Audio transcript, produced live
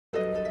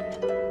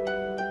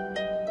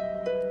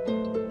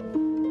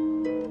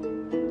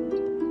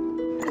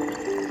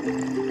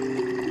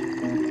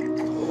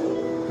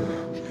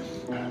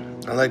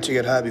like to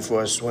get high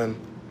before I swim.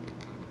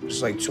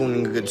 It's like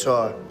tuning a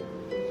guitar,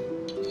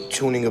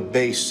 tuning a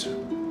bass. Where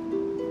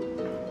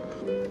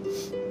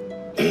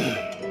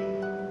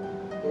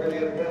are the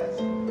other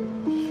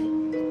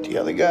guys? The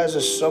other guys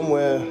are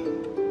somewhere.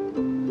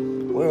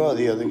 Where are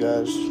the other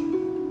guys?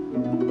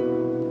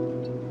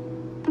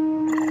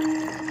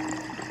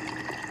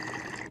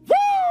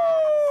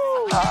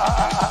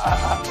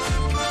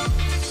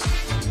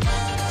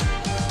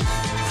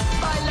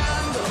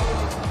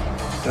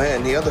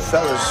 Man, the other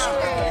fellas,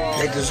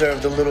 they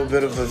deserved a little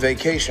bit of a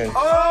vacation.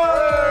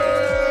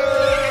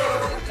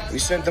 We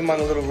sent them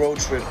on a little road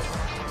trip,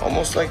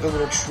 almost like a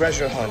little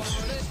treasure hunt.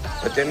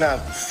 But they're not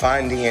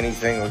finding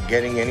anything or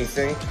getting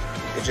anything.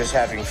 They're just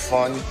having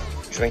fun,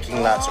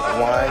 drinking lots of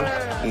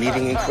wine,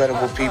 meeting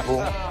incredible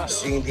people,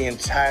 seeing the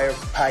entire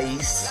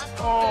país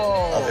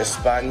of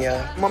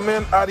España. My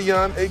man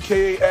Adrian,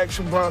 a.k.a.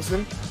 Action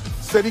Bronson,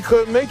 said he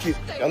couldn't make it.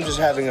 I'm just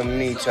having a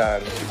me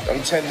time.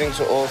 I'm tending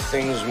to all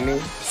things me.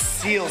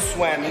 Seal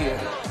swam here.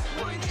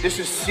 This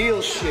is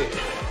seal shit.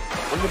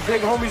 When the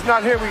big homie's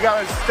not here, we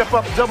gotta step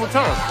up double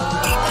time.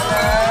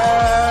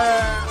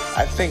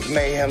 I think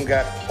Mayhem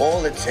got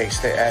all it takes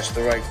to ask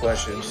the right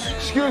questions.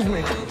 Excuse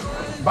me,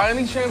 by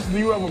any chance, do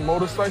you have a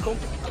motorcycle?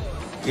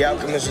 The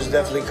Alchemist has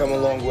definitely come a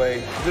long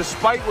way.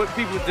 Despite what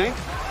people think,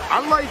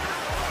 I like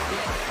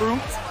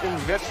fruits and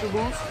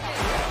vegetables.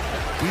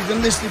 We've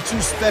enlisted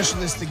 2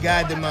 specialists to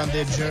guide them on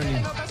their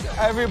journey.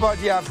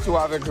 Everybody has to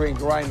have a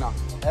drink right now.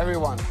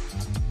 Everyone.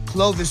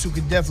 Clovis, who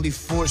could definitely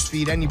force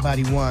feed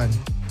anybody one.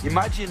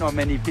 Imagine how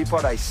many people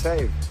I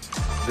saved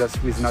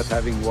just with not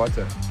having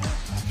water.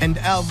 And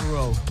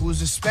Alvaro, who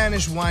is a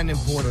Spanish wine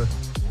importer.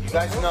 You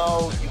guys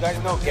know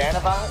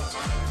Ganavat?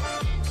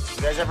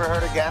 You guys ever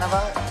heard of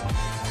Ganavat?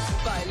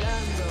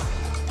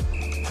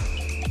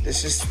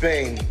 This is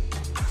Spain,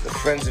 the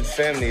Friends and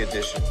Family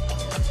edition.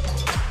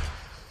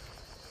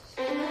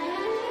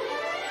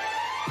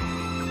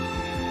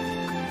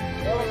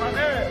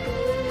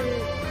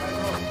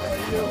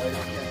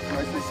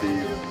 Nice to see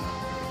you.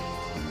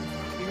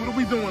 What are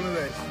we doing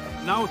today?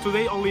 Now,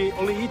 today, only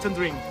eat and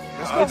drink.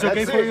 It's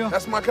okay for you?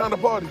 That's my kind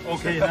of party.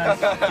 Okay,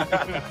 nice.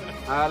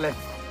 Ale.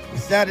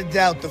 Without a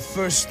doubt, the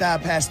first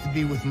stop has to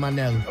be with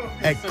Manel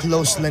at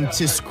Clos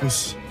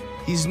Lentiscus.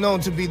 He's known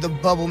to be the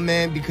bubble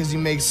man because he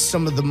makes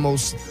some of the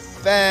most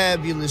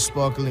fabulous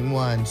sparkling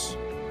wines.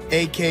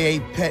 AKA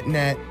Pet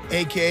Nat,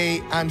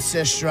 AKA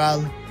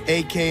Ancestral,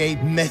 AKA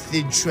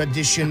Method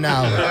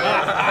Tradicional.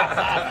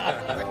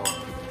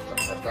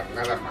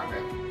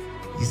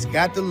 He's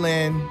got the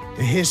land,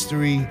 the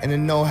history, and the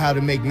know-how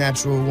to make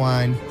natural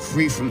wine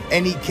free from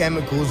any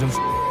chemicals and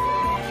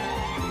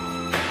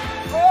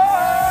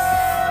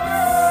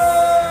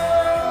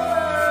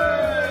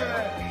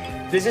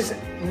This is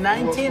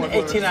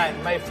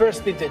 1989, my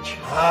first vintage.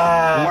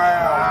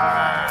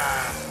 Wow.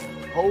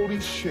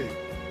 Holy shit.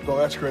 Oh,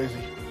 that's crazy.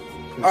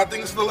 I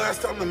think it's the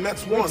last time the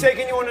Mets won. We're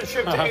taking you on a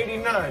trip to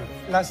 '89.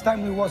 Last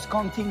time we was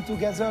counting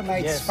together, now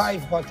it's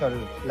 5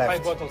 bottles left.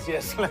 5 bottles,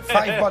 yes.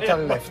 5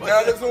 bottles left.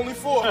 Now there's only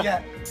 4.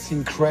 Yeah. It's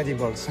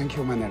incredible. Thank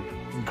you, Manel.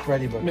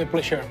 Incredible. My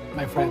pleasure,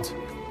 my friends.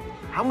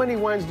 How many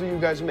wines do you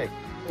guys make?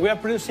 We are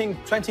producing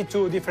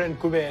 22 different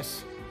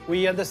cuvées.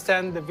 We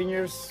understand the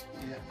vineyards,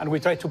 and we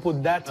try to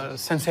put that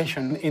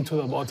sensation into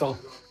the bottle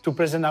to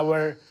present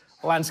our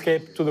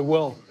landscape to the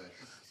world.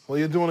 Well,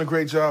 you're doing a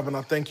great job, and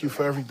I thank you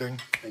for everything.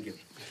 Thank you.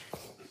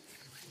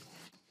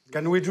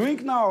 Can we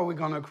drink now or are we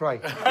gonna cry?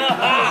 This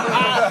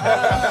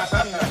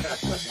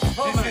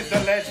is the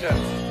legend.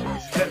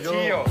 The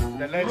Gio.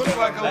 The legend. You look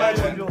like a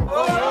legend.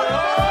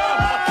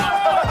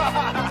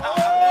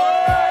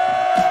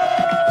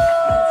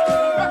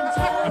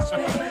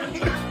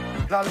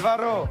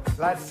 Alvaro,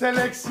 la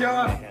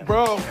selección.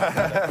 Bro,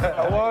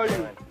 how are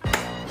you?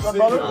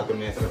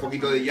 Comienza un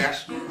poquito de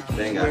jazz.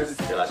 Venga,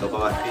 que la sopa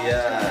vacía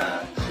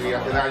sí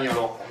hace daño al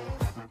ojo.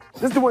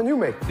 This is the one you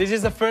make. This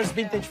is the first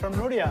vintage from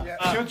Nuria.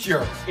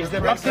 Future. It's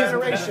the Baptist.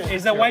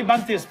 It's the white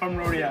Baptist from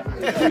Nuria.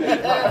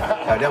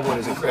 That one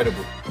is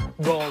incredible.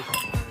 Gold,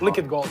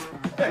 liquid gold.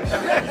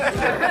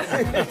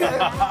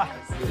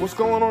 What's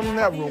going on in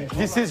that room?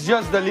 This is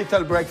just the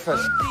little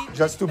breakfast.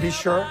 Just to be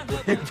sure,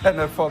 you can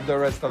afford the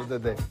rest of the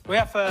day. We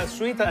have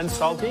sweet and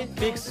salty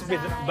pigs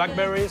with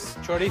blackberries,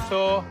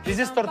 chorizo. This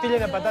is tortilla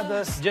de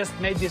patatas just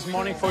made this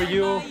morning for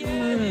you.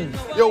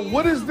 Yo,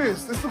 what is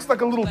this? This looks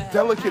like a little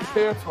delicate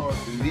pear tart.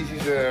 This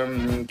is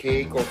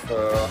cake of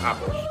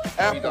apples.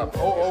 Apple.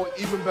 Oh,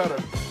 even better.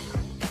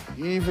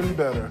 Even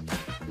better.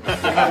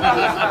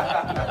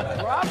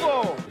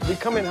 Bravo! We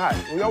come in hot.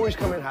 We always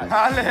come in hot.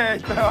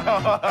 Ale!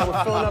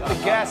 We're filling up the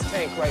gas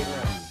tank right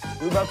now.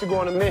 We're about to go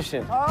on a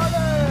mission.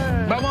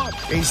 Vamos!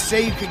 They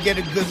say you could get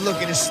a good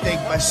look at a steak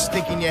by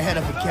sticking your head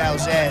up a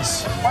cow's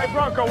ass. White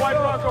Bronco, White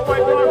Bronco,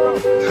 White Bronco.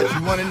 If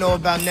you want to know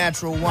about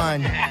natural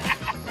wine,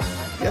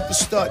 you have to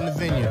start in the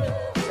vineyard.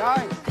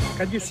 Guys,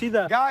 Can you see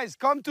that? guys,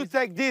 come to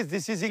take this.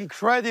 This is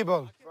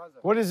incredible.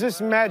 What is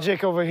this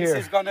magic over here?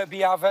 This is gonna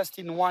be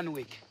harvested in 1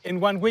 week. In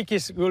 1 week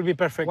it will be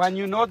perfect. When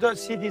you know the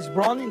seed is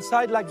brown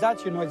inside like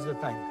that, you know it's the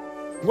time.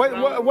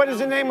 What is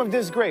the name of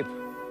this grape?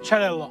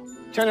 Charello.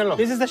 Channel.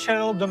 This is the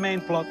Cheryl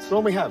domain plot.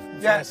 What we have?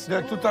 Yes.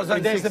 The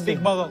 2016. There's the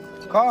big model.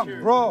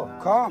 Come, bro,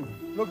 come.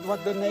 Look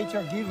what the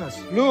nature gives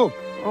us. Look.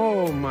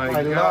 Oh my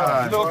I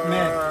God. love. Look,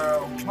 man.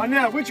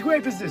 Manel, which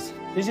grape is this?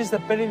 This is the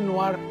Petit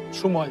Noir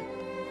Sumol.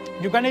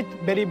 You can eat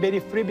very, very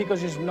free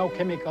because there's no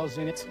chemicals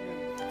in it.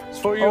 It's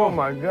for you. Oh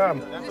my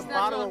God. That's a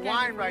bottle of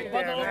wine right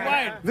there,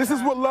 man. This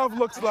is what love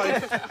looks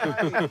like.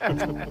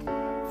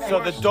 So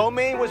the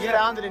domain was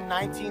founded in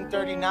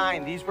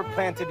 1939. These were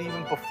planted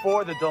even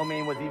before the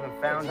domain was even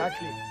founded.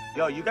 Exactly.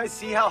 Yo, you guys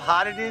see how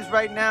hot it is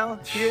right now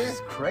here?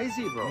 It's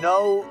crazy, bro.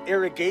 No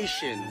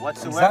irrigation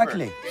whatsoever.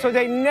 Exactly. So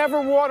they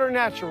never water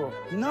natural.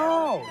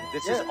 No.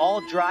 This is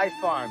all dry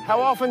farm. How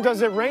often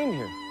does it rain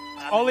here?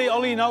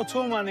 Only in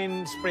autumn and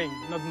in spring,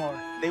 not more.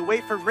 They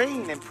wait for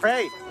rain and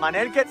pray.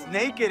 Manel gets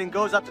naked and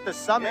goes up to the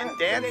summit and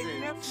dances.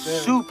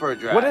 Super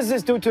dry. What does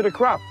this do to the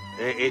crop?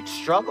 It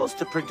struggles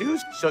to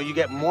produce, so you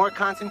get more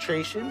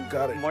concentration,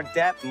 Got it. more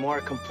depth, more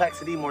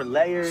complexity, more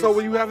layers. So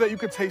when you have that, you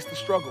could taste the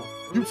struggle.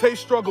 You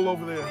taste struggle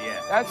over there. Yeah.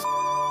 That's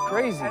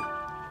crazy.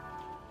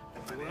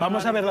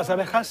 Vamos a ver las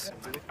abejas.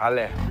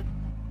 Ale.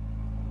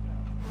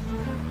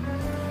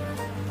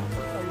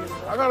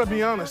 I gotta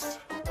be honest.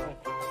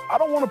 I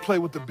don't want to play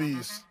with the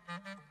bees.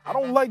 I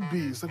don't like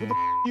bees. Like, what the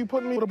you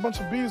putting me with a bunch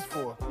of bees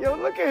for? Yo,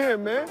 look at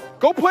him, man.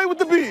 Go play with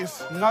the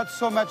bees. Not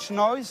so much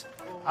noise.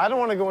 I don't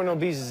want to go where no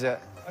bees is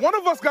at. One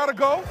of us gotta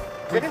go.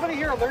 Is anybody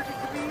here allergic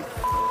to bees?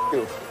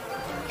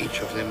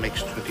 Each of them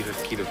makes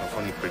 25 kilos of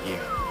honey per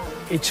year.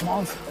 Each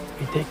month,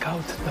 we take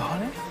out the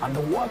honey and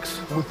the wax.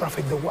 We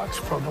profit the wax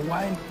from the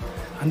wine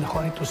and the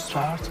honey to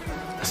start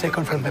the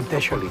second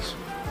fermentation.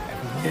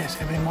 Yes,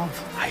 every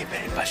month. I am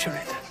very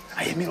passionate.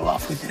 I am in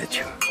love with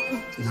nature.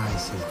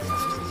 Nice is the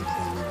after you go.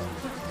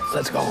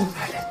 Let's go.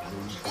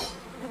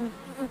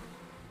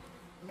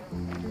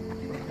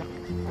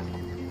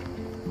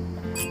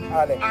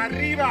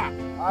 Arriba.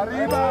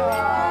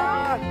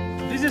 Arriba.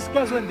 This is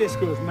Cosland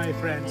Discos, my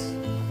friends.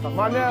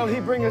 Manel, he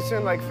bring us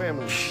in like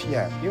family.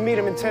 Yeah. You meet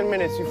him in 10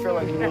 minutes, you feel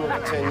like you knew him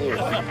for 10 years.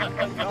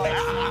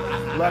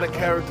 A lot of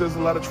characters, a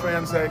lot of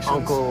transactions.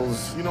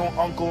 Uncles. You know,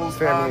 uncles,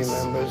 Family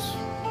aunts. members.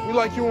 We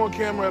like you on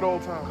camera at all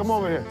times. Come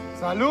over here.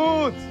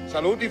 Salud.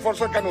 Salud y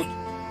forza canut.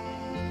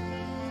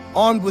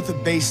 Armed with a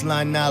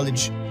baseline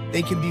knowledge,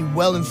 they can be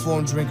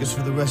well-informed drinkers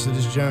for the rest of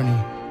this journey.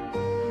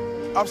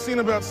 I've seen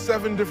about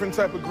 7 different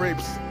type of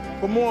grapes.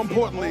 But more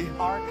importantly,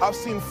 I've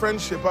seen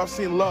friendship, I've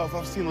seen love,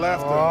 I've seen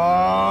laughter.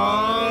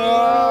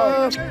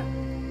 I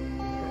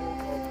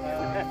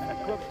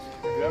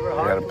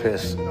gotta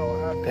piss.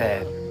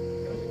 Bad.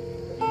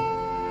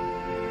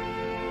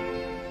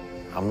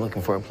 I'm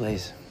looking for a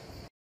place.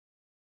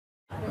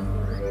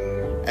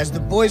 As the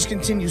boys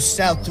continue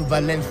south to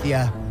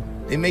Valencia,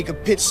 they make a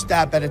pit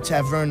stop at a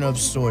taverna of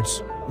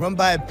sorts, run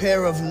by a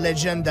pair of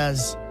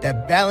leyendas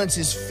that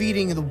balances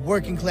feeding the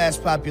working class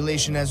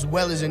population as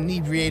well as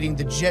inebriating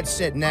the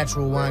jet-set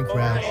natural wine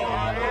crowd.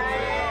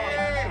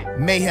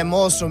 Mayhem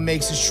also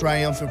makes his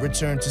triumphant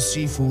return to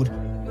seafood.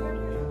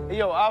 Hey,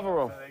 yo,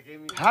 Alvaro,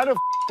 how the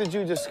did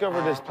you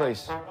discover this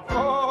place?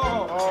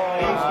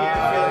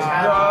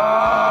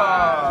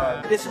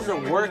 This is a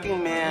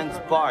working man's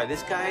bar.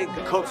 This guy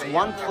cooks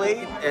one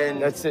plate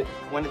and That's it.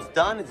 when it's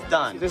done, it's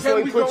done. This is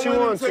what he put you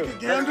on take to. a Let's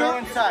gander? go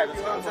inside,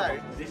 let's go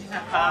inside. This is a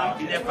ham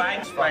with the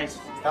fine spice.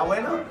 ¿Está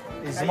bueno?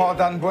 It's more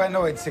than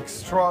bueno, it's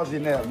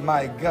extraordinary.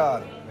 My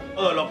God.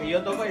 Todo lo que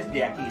yo toco es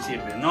de aquí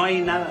siempre, no hay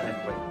nada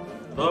después.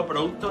 Todo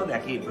producto de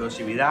aquí,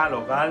 proximidad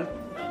local.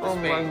 Oh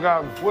my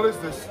God. What is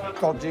this?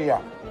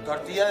 Tortilla.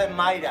 Tortilla de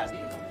Mayras.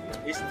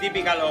 It's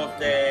typical of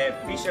the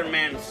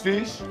fishermen's.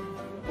 Fish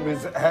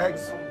with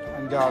eggs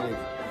and garlic.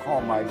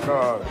 Oh my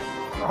God.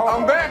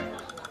 I'm back.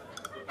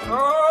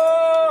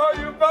 Oh,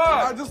 you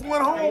back. I just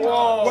went home.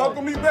 Whoa.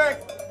 Welcome me back.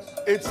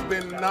 It's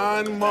been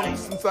 9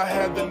 months since I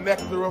had the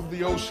nectar of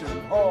the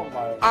ocean. Oh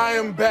my. I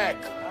am back.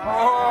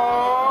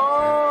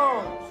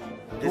 Oh.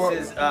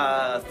 This is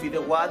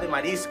fideuá de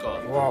marisco.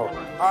 Wow.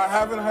 I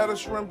haven't had a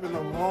shrimp in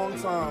a long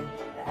time.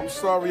 I'm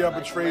sorry I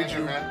betrayed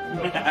you.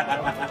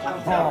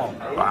 Oh.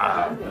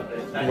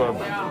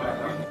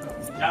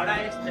 Y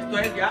ahora esto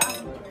es ya.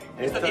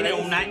 Esto tiene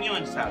un año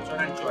en sal, son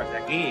anchoas de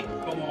aquí,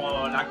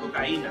 como la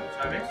cocaína,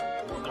 ¿sabes?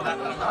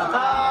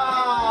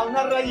 ¡Ah!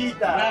 ¡Una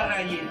rayita! Una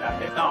rayita,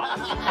 no.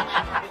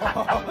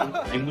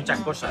 Hay muchas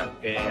cosas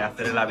que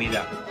hacer en la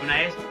vida.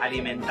 Una es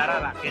alimentar a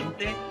la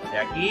gente de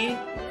aquí,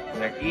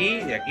 de aquí,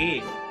 de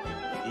aquí.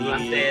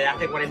 Durante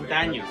hace 40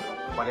 años.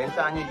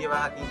 40 años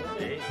llevas aquí.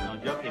 Sí, no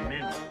joking,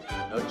 man.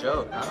 No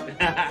joke, huh?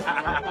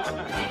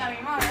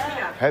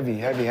 Heavy,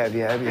 heavy, heavy,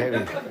 heavy,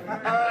 heavy.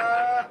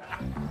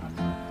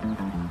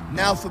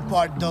 Now for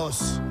part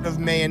dos of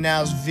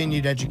Mayanal's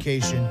vineyard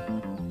education.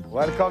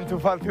 Welcome to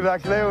Partida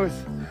Creus.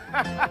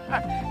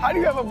 How do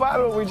you have a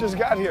bottle when we just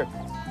got here?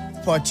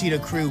 Partida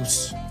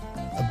Cruz,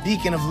 a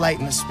beacon of light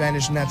in the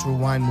Spanish natural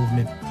wine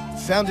movement,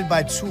 founded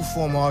by 2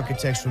 former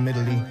architects from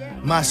Italy,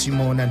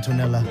 Massimo and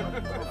Antonella.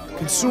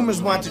 Consumers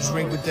want to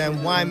drink with them,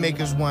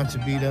 winemakers want to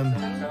be them.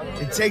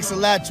 It takes a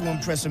lot to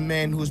impress a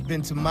man who's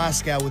been to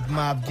Moscow with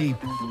Mobb Deep.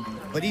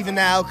 But even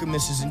the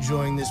alchemist is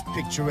enjoying this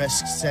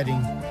picturesque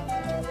setting.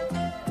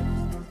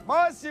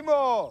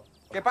 Máximo!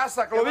 ¿Qué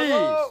pasa, Clovis?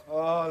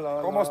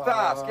 ¿Cómo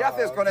estás? ¿Qué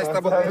haces con esta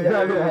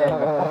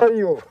botella? How are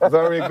you?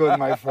 Very good,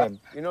 my friend.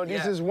 You know,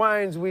 these is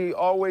wines we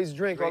always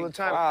drink all the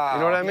time. Ah,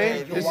 You know what I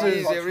mean? This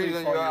is the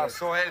reason you are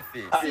so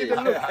healthy.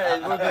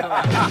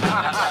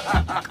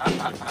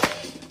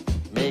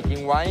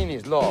 Making wine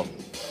is love.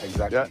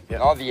 Exactly.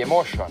 Not the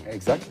emotion.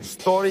 Exactly.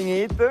 Storing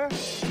it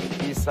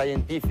is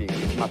scientific,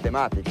 it's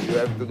mathematics. You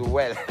have to do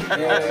well.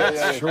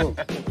 Yeah. True.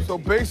 So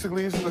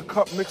basically, this is a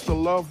cup mixed of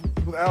love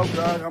with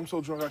algebra. I'm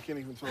so drunk I can't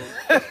even talk.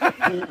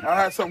 I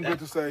had something good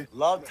to say.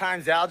 Love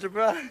times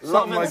algebra?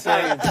 Something like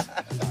that.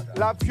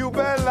 La più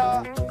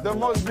bella, the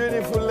most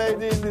beautiful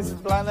lady in this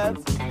planet.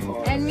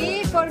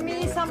 And for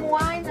me, some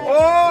wine.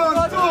 Oh,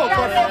 no,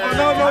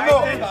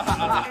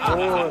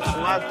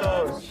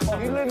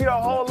 Tomatoes. You live your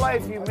whole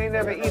life, you may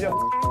never eat a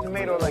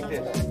tomato like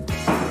this.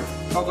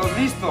 ¿Todos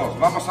listos?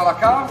 ¿Vamos a la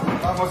cava?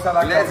 Vamos a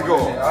la cava. Let's go.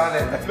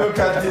 Look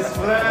at this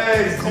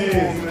place,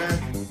 Man.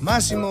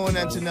 Massimo and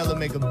Antonella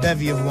make a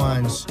bevy of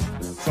wines,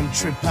 from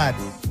Tripat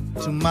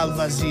to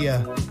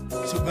Malvasia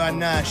to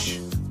Garnache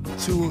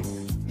to...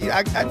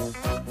 I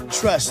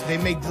trust, they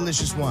make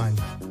delicious wine.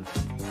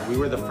 We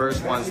were the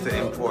first ones to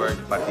import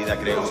Partida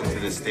Creus into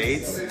the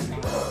States,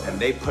 and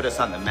they put us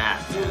on the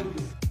map, man.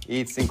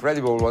 It's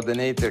incredible what the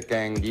nature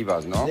can give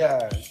us, no?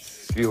 Yeah.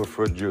 Pure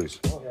fruit juice.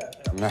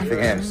 Nothing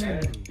else.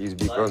 It's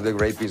because the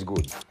grape is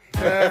good.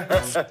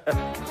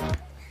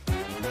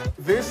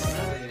 This,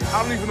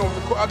 I don't even know.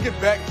 I'll get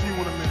back to you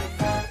in a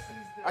minute.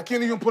 I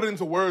can't even put it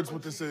into words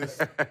what this is.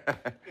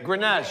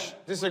 Grenache.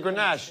 This is a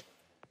Grenache.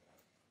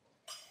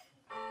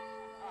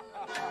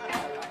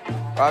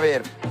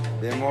 Javier,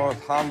 the most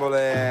humble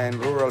and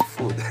rural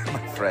food,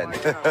 my friend.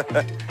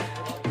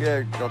 We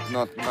have got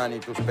not money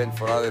to spend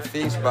for other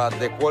things, but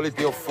the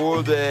quality of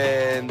food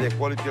and the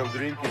quality of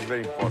drink is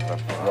very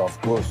important. Yeah,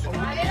 of course.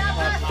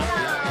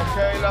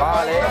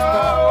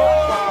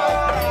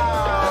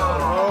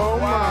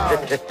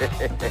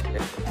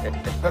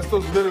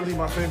 Pesto's literally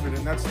my favorite,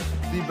 and that's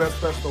the best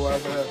pesto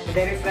I've ever had.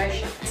 Very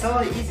fresh.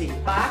 So easy.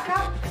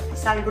 Paca,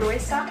 sal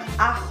gruesa,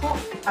 ajo,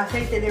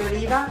 aceite de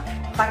oliva,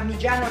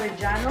 parmigiano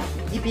reggiano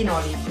y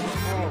pinoli.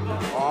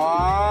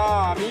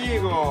 Oh,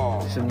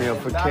 amigo! It's a meal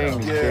for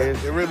kings, kid.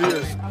 It really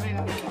is.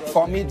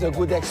 For me, the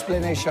good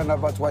explanation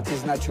about what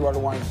is natural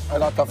wine, a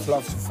lot of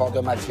love for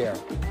the matière,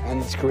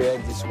 and it's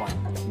create this wine.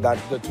 That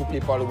the two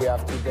people we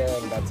have today,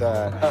 and that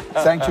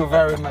thank you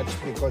very much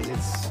because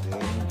it's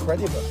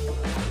incredible.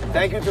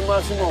 Thank you to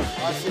Massimo.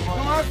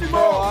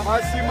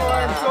 Massimo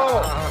and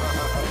so.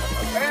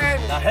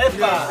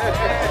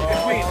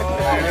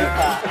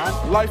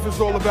 Life is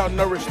all about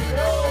nourishment,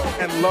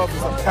 and love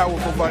is a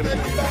powerful vitamin.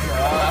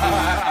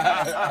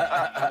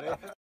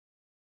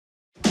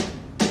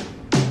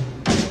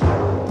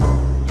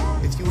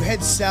 If you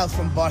head south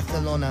from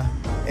Barcelona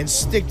and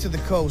stick to the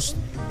coast,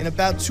 in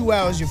about 2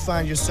 hours you'll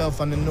find yourself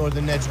on the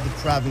northern edge of the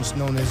province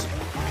known as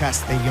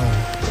Castellón.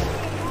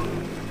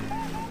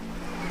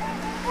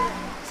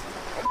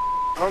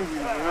 Hungry,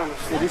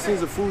 honestly. This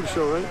is a food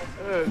show, right?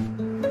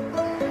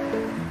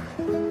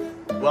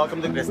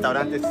 Welcome to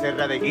Restaurante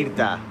Serra de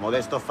Guirta,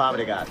 Modesto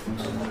Fabregat.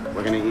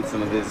 We're gonna eat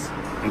some of this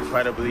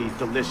incredibly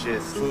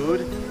delicious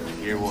food.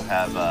 Here we'll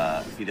have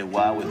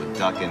fideuà with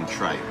duck and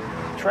tripe.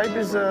 Tripe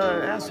is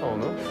an asshole,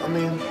 no? I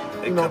mean,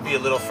 It could be a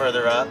little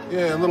further up.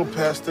 yeah, a little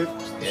past it.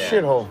 Yeah.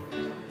 Shithole.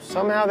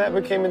 Somehow that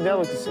became a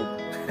delicacy.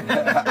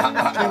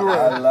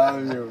 I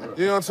love you.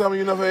 You don't tell me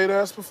you never ate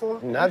ass before?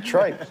 Not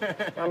tripe.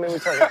 I mean, we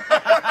talking.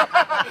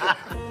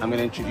 I'm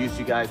gonna introduce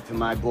you guys to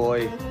my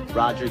boy,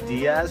 Roger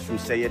Diaz from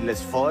Sayed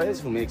Les Foys,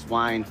 who makes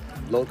wine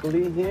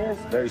locally here.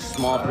 Very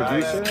small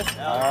producer.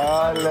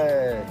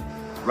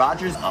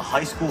 Roger's a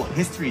high school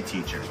history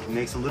teacher. He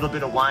makes a little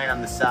bit of wine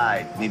on the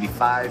side, maybe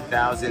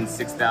 5,000,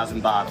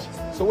 6,000 bottles.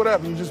 So what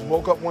happened? You just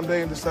woke up one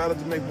day and decided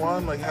to make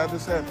wine? Like, how'd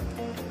this happen?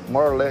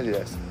 More or less,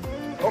 yes.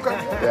 Okay.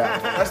 Yeah.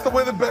 That's the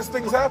way the best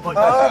things happen.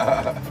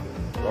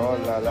 Oh,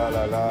 la, la,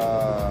 la,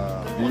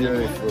 la.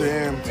 Beautiful.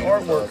 Damn.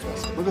 Artwork.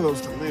 Look at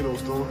those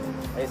tomatoes, though.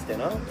 Este,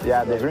 ¿no?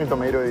 Yeah, the green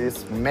tomato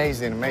is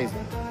amazing,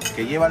 amazing.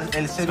 ¿Qué lleva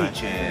el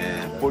ceviche?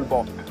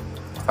 Pulpo.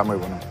 Está muy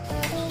bueno.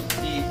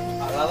 Y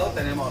al lado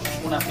tenemos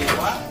una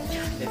fideuà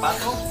de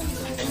pato,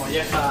 de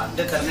molleja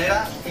de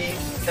ternera y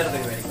cerdo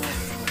ibérico.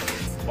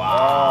 Wow.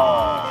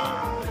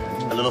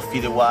 A little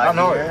fideuà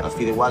here. A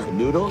fideuà with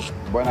noodles.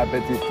 Buen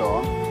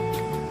apetito.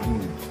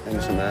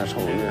 And some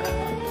asshole here.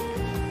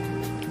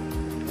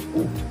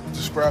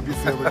 Describe your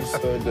feelings.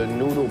 The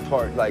noodle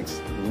part, like,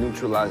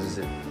 neutralizes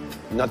it.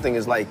 Nothing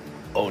is like,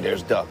 oh,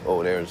 there's duck,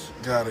 oh, there's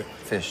Got it.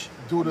 fish.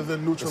 Due to the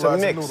It's a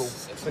neutralizing mix. noodle.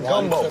 It's a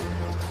gumbo.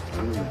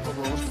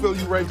 Let's fill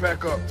you right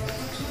back up.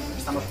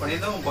 Estamos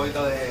poniendo un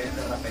poquito de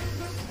rapé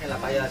en la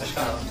paella de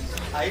pescado.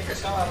 Ahí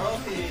pescado,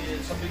 arroz y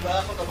el sofrito de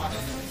ajo, tomate.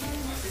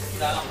 Y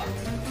la gamba.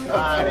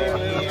 Madre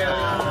mía.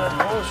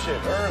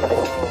 Bullshit, early.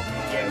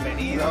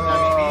 Bienvenido a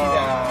mi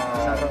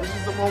vida. This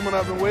is the moment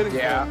I've been waiting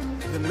for.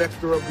 The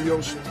nectar of the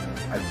ocean.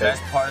 The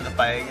best part of the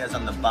paella is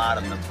on the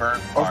bottom, the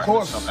burnt part. Of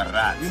course. The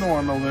socarrats. You know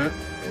I know that.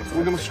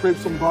 We're gonna scrape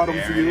some bottom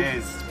for you. There it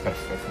is.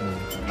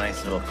 Perfect.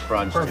 Nice little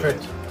crunch.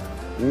 Perfect.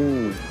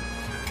 To it.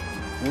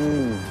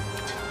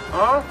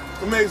 Huh?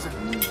 Amazing.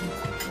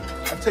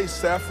 I taste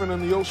saffron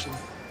in the ocean.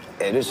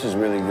 Hey, this is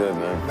really good,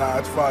 man. Nah,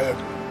 it's fire.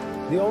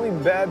 The only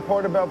bad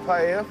part about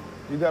paella,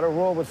 you gotta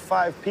roll with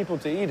 5 people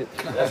to eat it.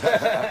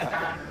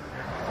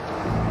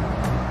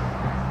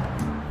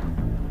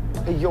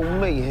 Hey, yo,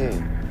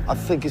 Mayhem, I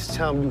think it's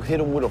time you hit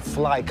him with a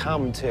fly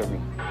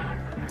commentary.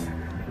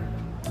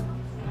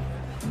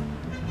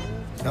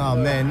 Oh,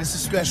 man, this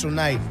is a special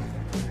night.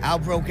 Al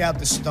broke out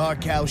the Star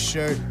Cow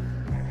shirt,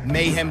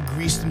 Mayhem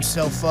greased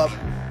himself up,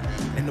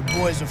 and the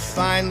boys have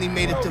finally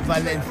made it to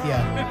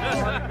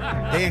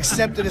Valencia. They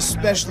accepted a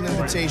special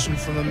invitation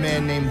from a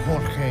man named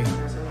Jorge,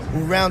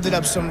 who rounded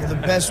up some of the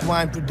best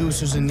wine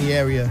producers in the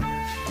area,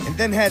 and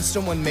then had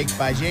someone make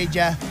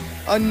paella,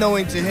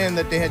 unknowing to him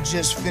that they had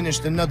just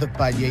finished another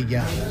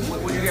paella.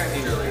 What did you guys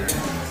eat earlier?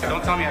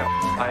 Don't tell me I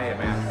paella,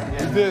 man.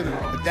 You did.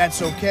 But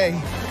that's okay.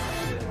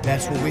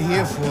 That's what we're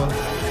here for.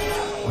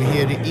 We're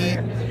here to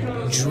eat,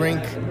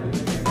 drink,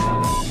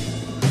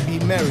 and be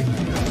merry.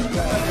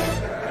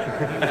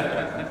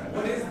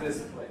 What is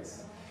this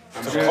place?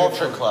 It's a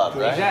culture club,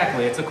 right?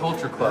 Exactly, it's a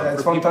culture club. Yeah,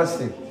 it's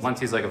fantastic.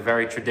 Valencia is like a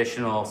very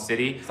traditional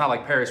city. It's not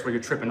like Paris where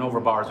you're tripping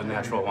over bars with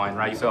natural wine,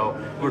 right? So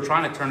we're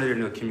trying to turn it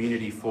into a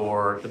community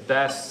for the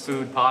best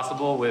food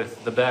possible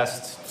with the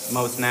best,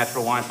 most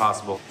natural wine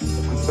possible.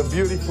 It's a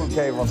beautiful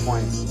cave of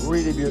wine,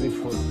 really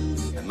beautiful.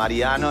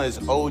 Mariano is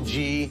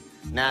OG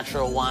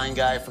natural wine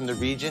guy from the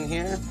region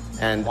here,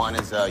 and Juan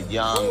is a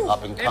young,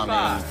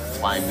 up-and-coming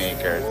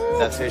winemaker.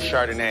 That's his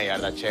Chardonnay,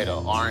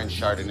 Arrachero, orange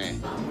Chardonnay.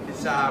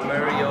 It's a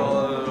very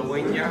old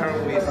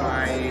vineyard with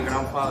my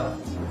grandfather.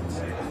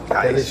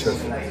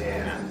 Delicious.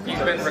 He's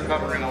been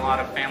recovering a lot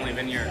of family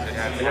vineyards that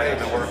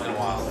haven't worked in a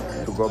while.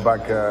 To go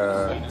back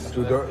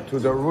to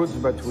the roots,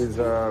 but with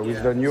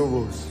the new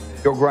rules.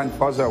 Your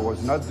grandfather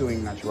was not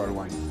doing natural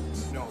wine.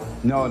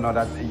 No,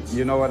 that,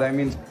 you know what I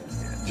mean?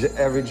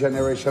 Every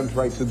generation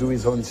tries to do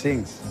his own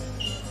things.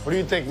 What do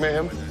you think,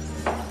 Mayhem?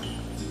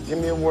 Give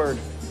me a word.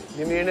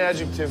 Give me an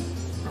adjective.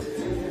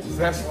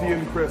 Zesty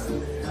and crisp. I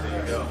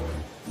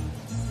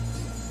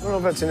don't know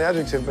if that's an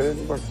adjective, but it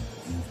works.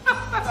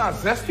 Ah,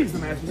 zesty's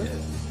an adjective.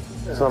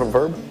 It's not a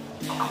verb.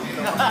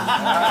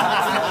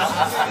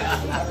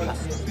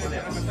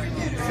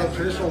 Is the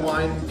traditional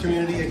wine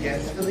community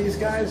against these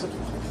guys?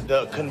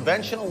 The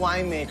conventional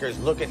winemakers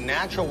look at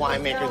natural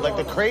winemakers like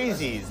the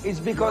crazies. It's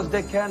because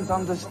they can't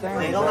understand.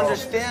 They don't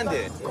understand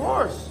it. Of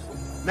course.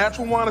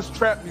 Natural wine is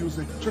trap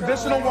music.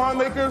 Traditional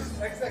winemakers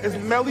is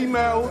Melly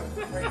Mel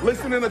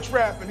listening to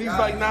trap, and he's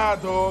like, nah,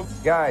 dog.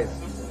 Guys,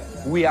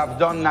 we have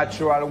done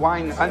natural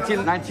wine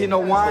until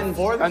 1901,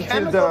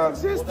 until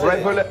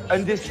the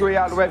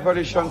Industrial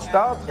Revolution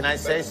started. Can I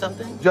say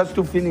something? Just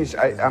to finish,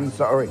 I'm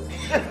sorry.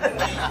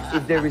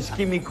 If there is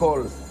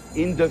chemical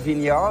in the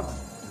vineyard,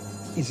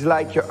 it's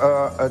like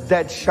a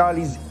dead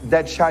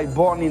child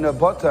born in a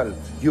bottle.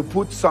 You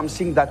put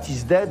something that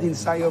is dead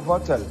inside a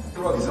bottle.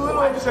 He's a little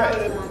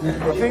upset.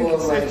 I think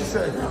it's safe to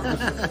say.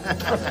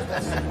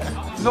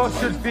 No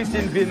sulfite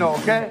in vino,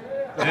 okay?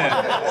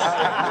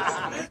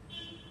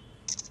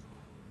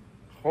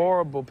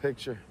 Horrible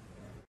picture.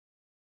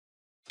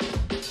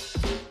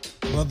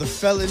 Well, the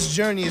fellas'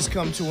 journey has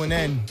come to an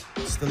end.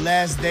 It's the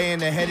last day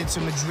and they're headed to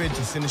Madrid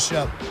to finish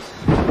up.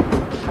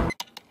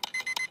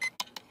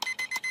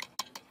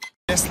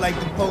 Just like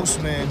the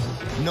postman,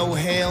 no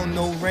hail,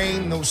 no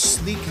rain, no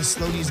sleet can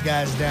slow these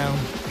guys down.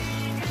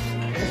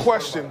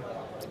 Question,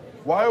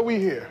 why are we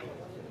here?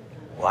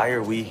 Why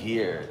are we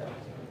here?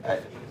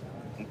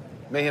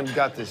 Mayhem's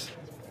got this.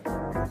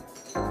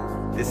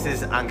 This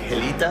is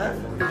Angelita,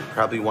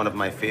 probably one of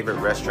my favorite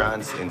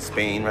restaurants in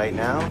Spain right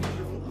now.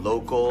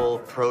 Local,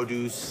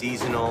 produce,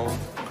 seasonal,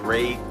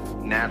 great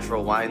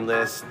natural wine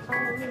list.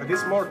 But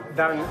it's more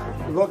than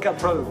local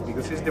product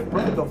because it's the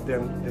product of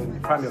them and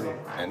the family.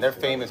 And they're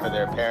famous for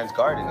their parents'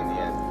 garden in the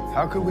end.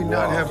 How could we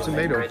not have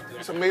tomato?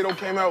 Tomato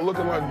came out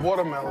looking like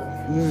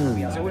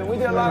watermelon. So we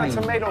did a lot of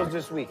tomatoes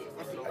this week.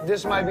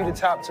 This might be the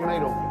top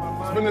tomato.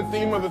 It's been the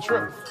theme of the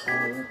trip.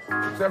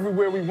 So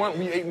everywhere we went,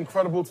 we ate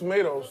incredible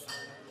tomatoes.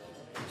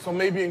 So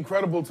maybe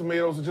incredible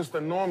tomatoes are just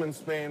the norm in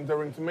Spain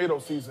during tomato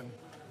season.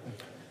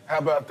 How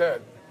about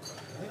that?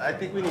 I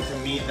think we need to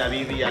meet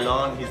David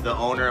Villalon. He's the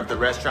owner of the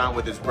restaurant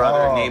with his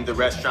brother, named the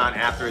restaurant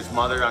after his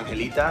mother,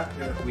 Angelita.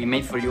 We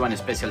made for you a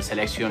special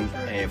selection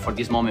for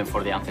this moment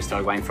for the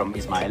ancestral wine from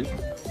Ismael.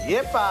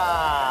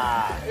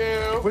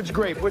 Yepa! Which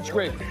grape? Which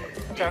grape?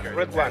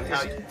 Red one.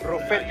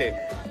 Rufete.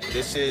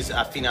 This is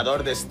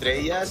Afinador de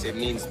Estrellas. It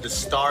means the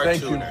star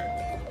Thank tuner.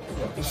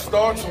 The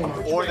star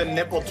tuner. Or the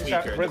nipple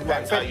tweaker,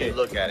 depends how you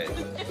look at it.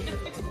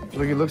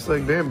 Look, it looks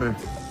like Bam Bam.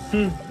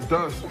 It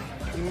does.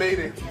 He made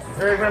it.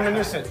 Very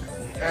reminiscent.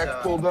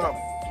 Act pulled up.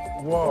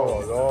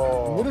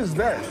 Whoa. What is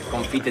that?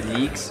 Confitted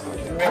leeks.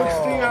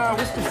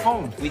 What's the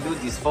foam? We do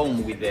this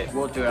foam with the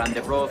water and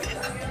the broth.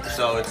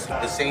 So it's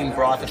the same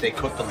broth that they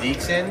cook the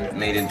leeks in,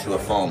 made into a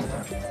foam.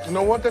 You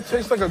know what? That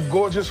tastes like a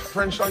gorgeous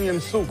French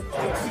onion soup.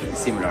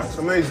 Similar. It's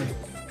amazing.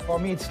 For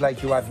me, it's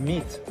like you have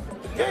meat.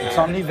 It's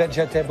only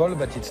vegetable,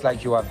 but it's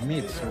like you have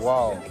meat.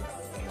 Wow.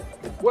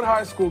 What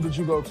high school did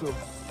you go to?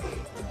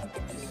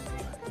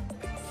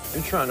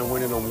 You're trying to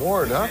win an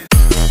award, huh?